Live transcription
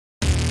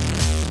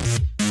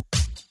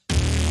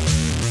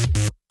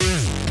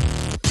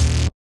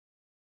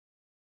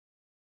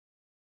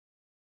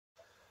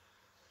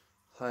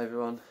Hi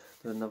everyone,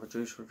 doing another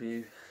juice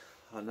review.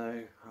 I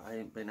know I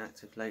ain't been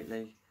active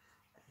lately,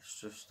 it's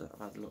just that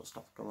I've had a lot of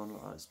stuff going on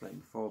like I explained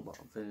before, but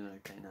I'm feeling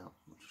okay now,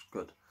 which is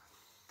good.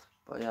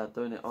 But yeah,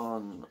 doing it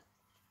on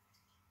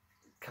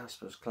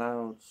Caspas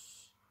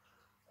Clouds,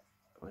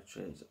 which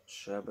is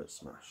Sherbet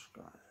Smash,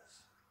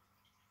 guys.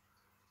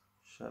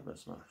 Sherbet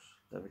Smash,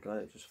 there we go,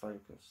 it just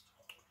focused.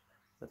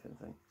 Flipping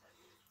thing.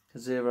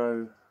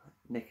 Zero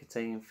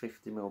nicotine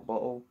 50ml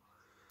bottle.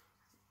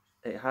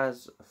 It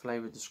has a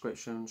flavour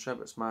description.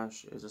 Sherbet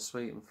Smash is a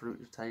sweet and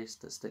fruity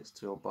taste that sticks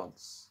to your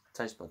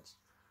taste buds.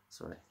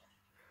 Sorry.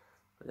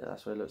 But yeah,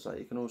 that's what it looks like.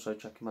 You can also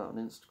check him out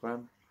on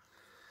Instagram.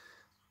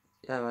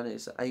 Yeah, man,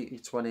 it's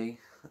 80/20,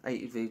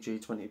 80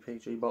 VG, 20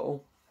 PG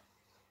bottle.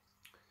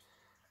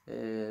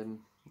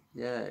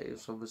 Yeah,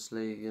 it's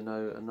obviously, you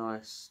know, a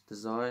nice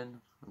design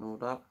and all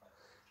that.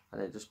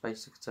 And it just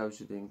basically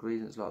tells you the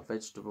ingredients like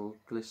vegetable,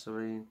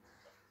 glycerine,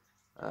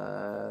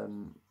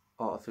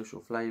 artificial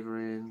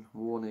flavouring.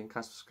 Warning,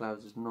 Caspas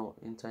Clouds is not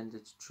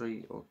intended to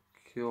treat or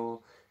cure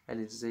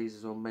any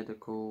diseases or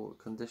medical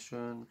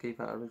condition.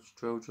 Keep out of reach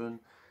children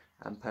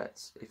and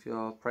pets. If you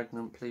are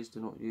pregnant, please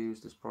do not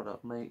use this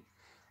product.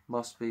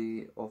 Must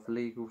be of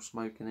legal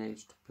smoking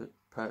age to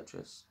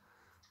purchase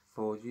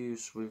for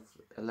use with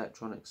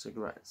electronic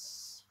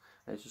cigarettes.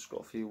 And it's just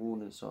got a few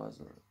warning signs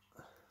on it.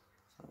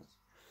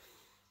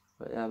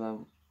 But yeah,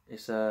 man,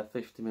 it's a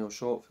 50ml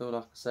short fill,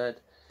 like I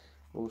said.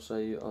 Also,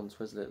 you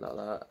untwizzle it like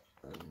that,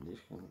 and you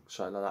can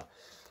show it like that.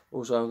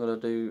 Also, I'm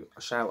going to do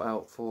a shout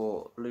out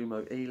for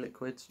Lumo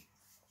e-liquids.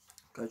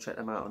 Go check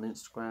them out on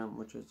Instagram,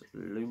 which is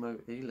Lumo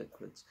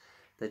e-liquids.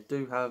 They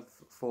do have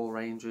 4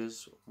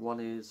 ranges.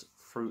 One is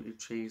fruity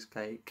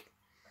cheesecake.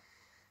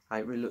 I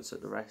ain't really looked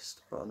at the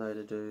rest, but I know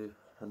they do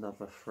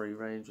another 3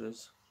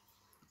 ranges.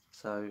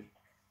 So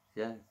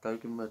yeah, go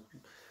give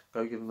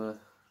them a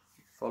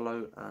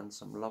follow and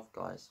some love,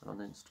 guys, on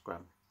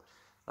Instagram.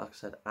 Like I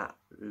said, at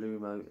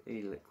Lumo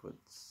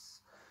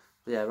e-liquids.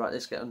 But yeah, right,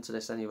 let's get onto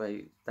this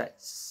anyway.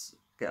 Let's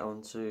get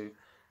on to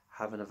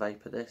having a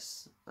vape of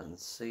this and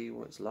see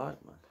what it's like,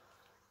 man.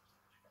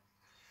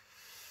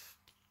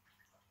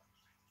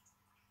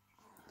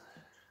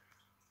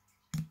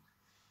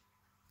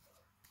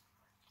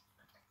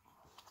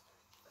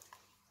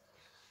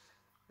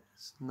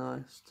 It's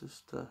nice,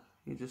 just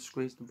you just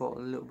squeeze the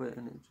bottle a little bit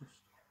and it just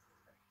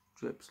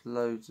drips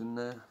loads in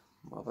there.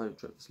 My vape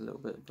drips a little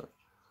bit, but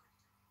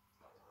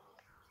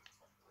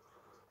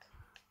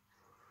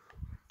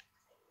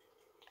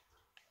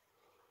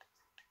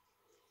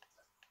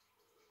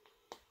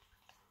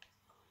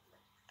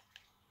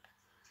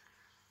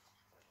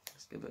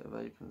let's give it a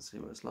vape and see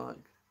what it's like.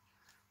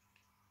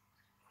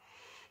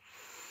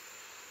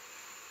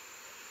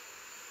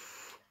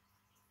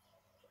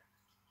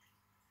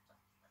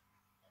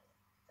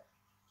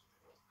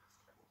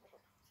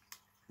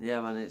 Yeah,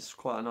 man, it's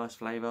quite a nice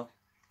flavour.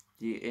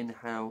 You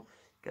inhale,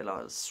 get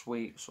like a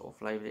sweet sort of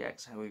flavour. You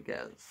exhale, you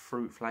get a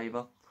fruit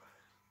flavour.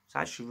 It's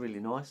actually really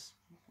nice.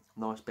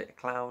 Nice bit of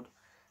cloud.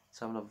 Let's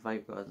have another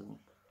vape, guys.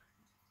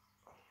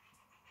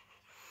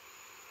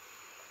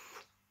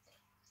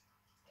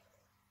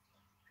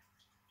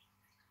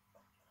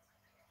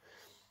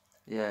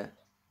 Yeah,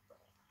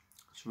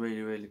 it's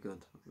really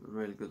good.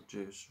 Really good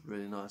juice.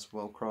 Really nice,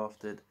 well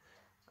crafted,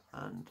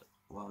 and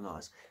well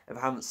nice. If I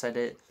haven't said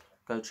it,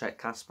 go check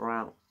Casper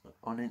out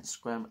on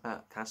Instagram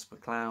at Casper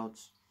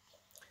Clouds.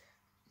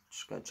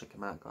 Just go check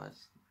him out,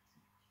 guys.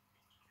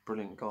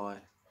 Brilliant guy.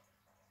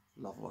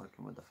 Love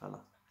working with the fella.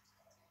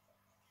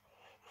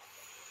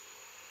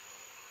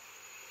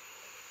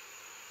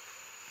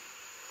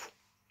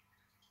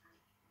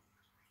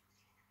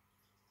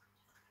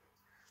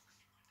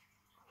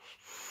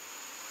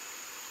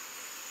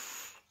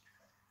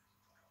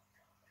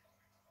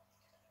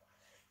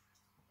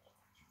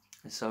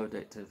 It's so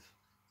addictive.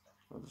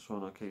 I just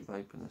want to keep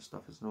vaping this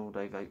stuff. It's an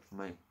all-day vape for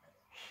me.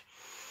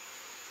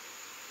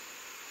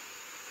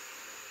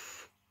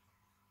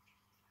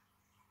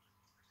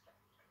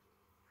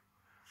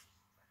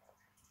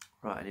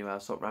 Right, anyway,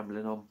 I'll stop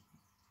rambling on.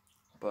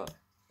 But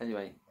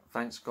anyway,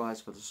 thanks guys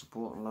for the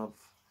support and love.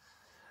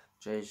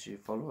 Cheers, you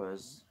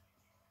followers,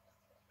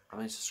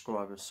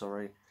 subscribers,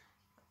 sorry,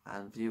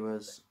 and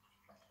viewers.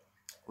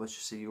 Wish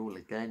to see you all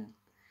again,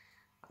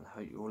 and I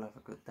hope you all have a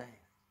good day.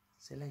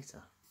 See you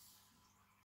later.